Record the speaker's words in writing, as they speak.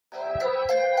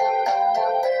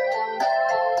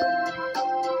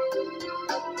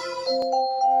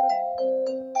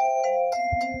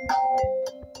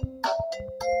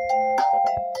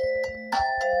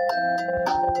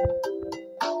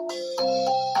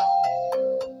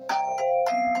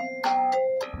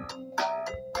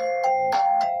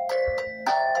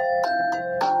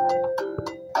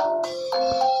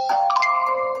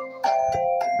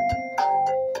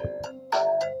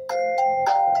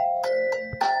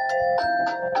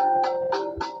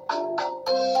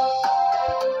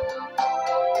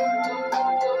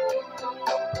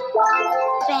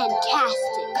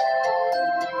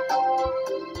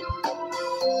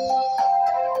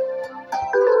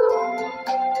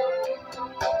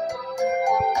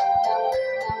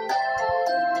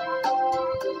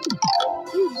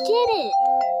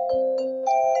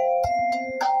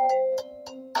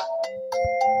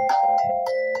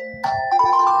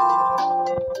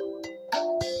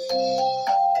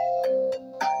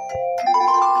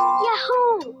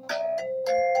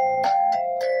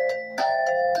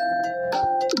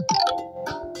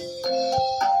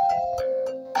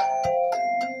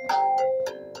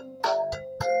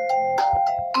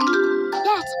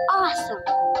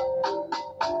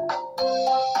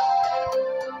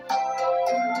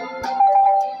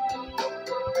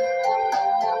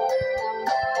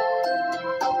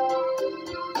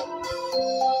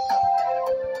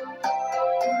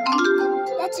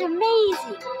That's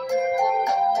amazing!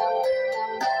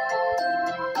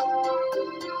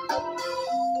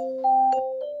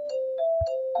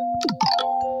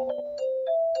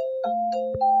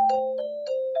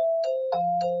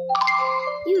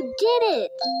 You did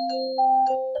it!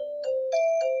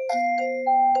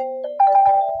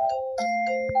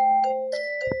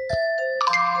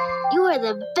 You are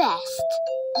the best!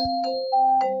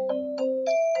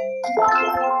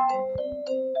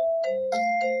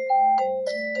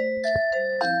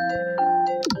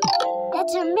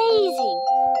 That's amazing!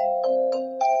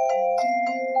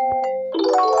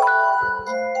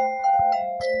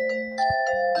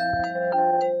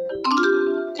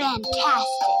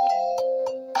 Fantastic!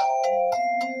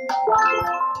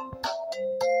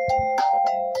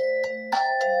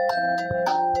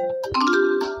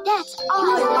 That's awesome!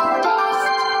 You are the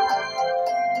best!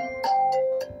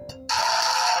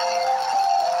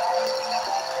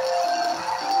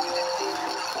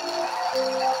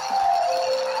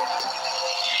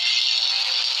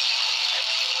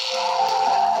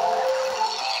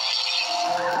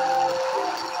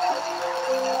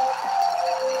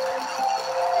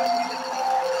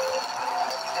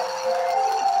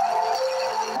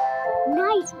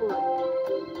 Nice work!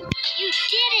 You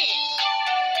did it!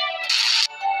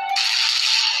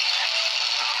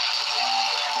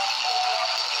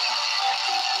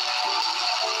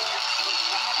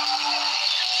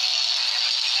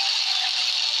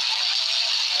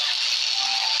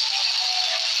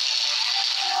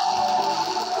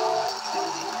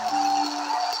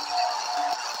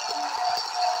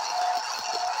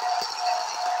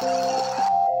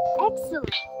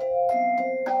 Excellent!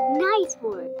 Nice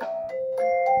work!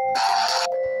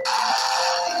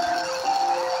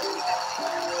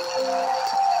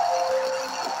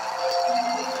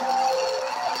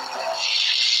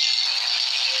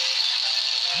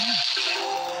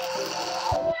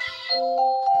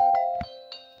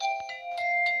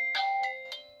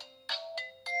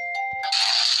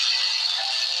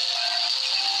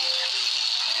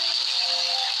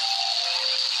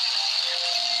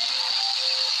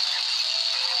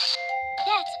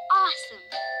 That's awesome!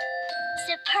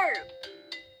 Superb!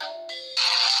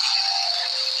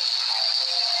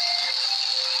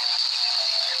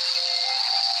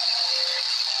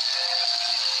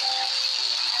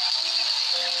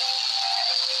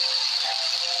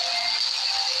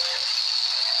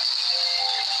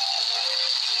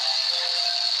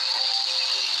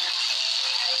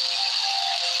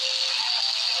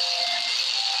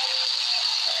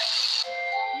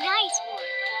 Nice work!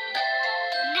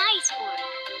 Nice work!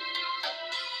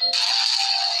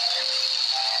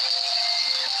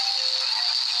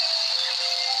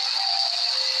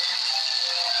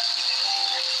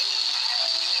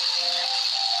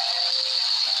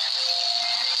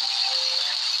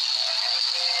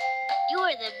 You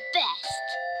are the best!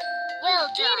 Well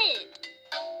done! You did it!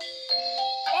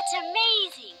 That's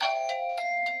amazing!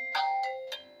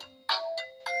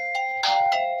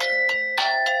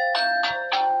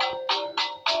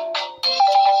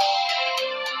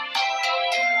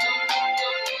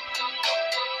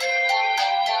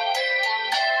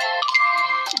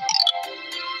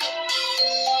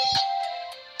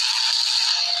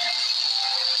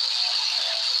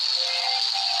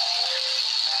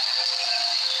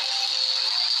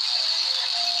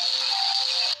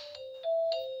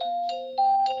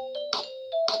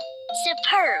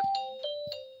 Superb!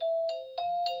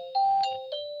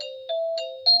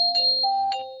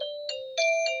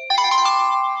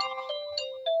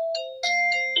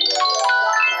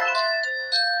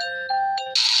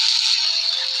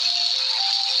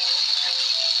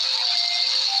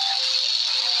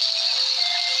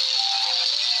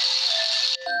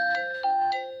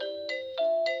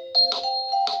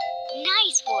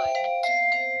 Nice work!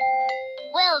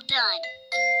 Well done!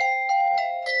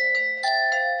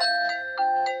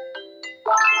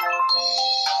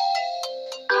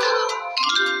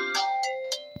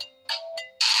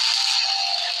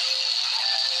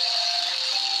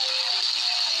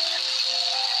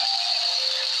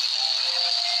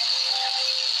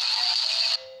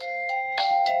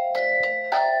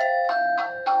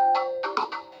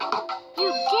 You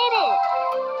did it!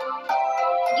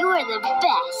 You are the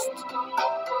best!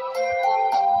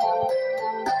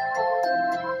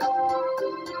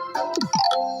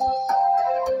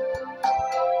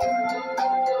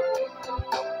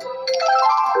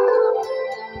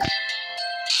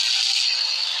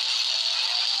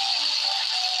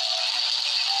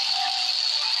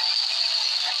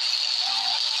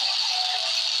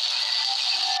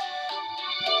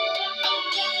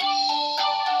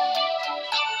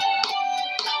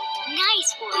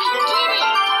 Nice work! You did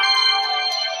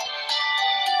it!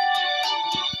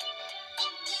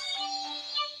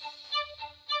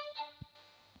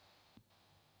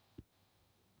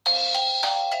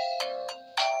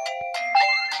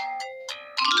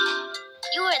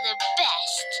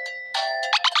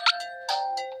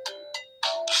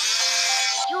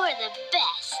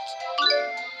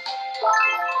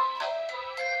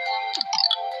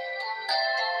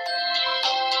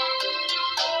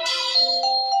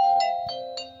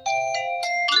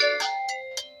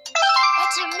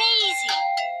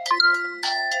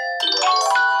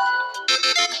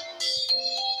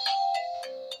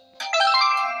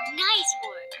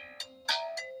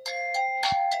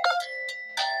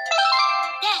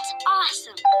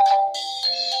 awesome.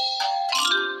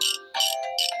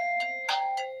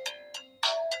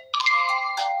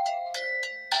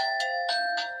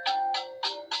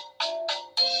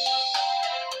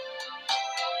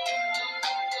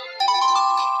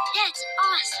 That's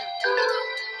awesome.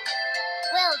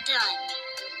 Well done.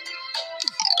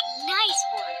 Nice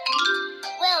work.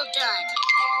 Well done.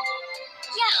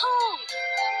 Yahoo!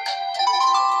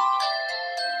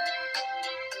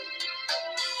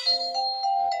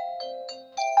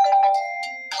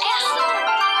 Excellent.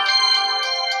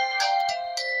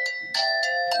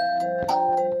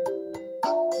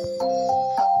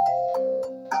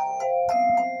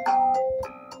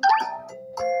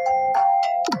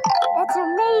 That's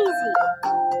amazing.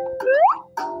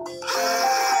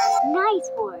 Nice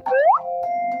work.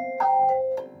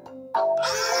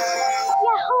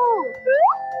 Yahoo!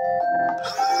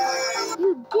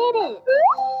 You did it.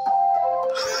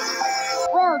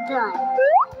 Well done.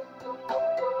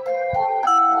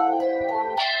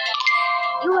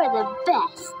 You are the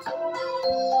best.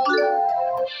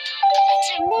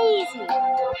 It's amazing.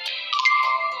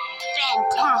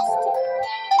 Fantastic.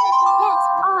 That's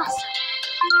awesome.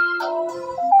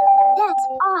 That's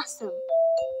awesome.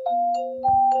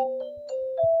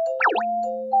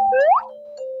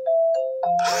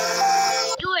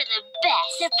 You are the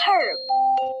best. Superb.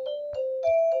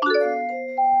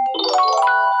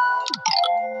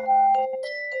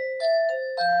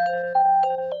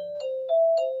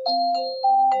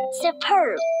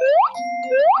 Superb.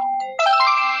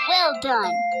 Well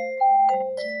done.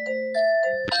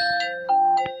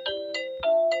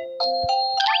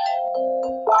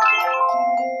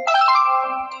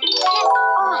 That's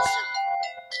awesome.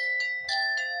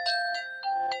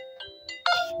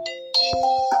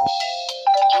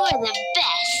 You are the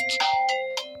best.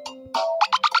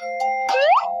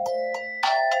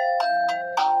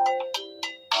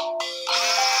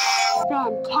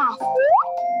 Fantastic.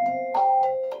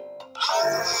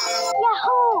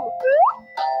 Yahoo!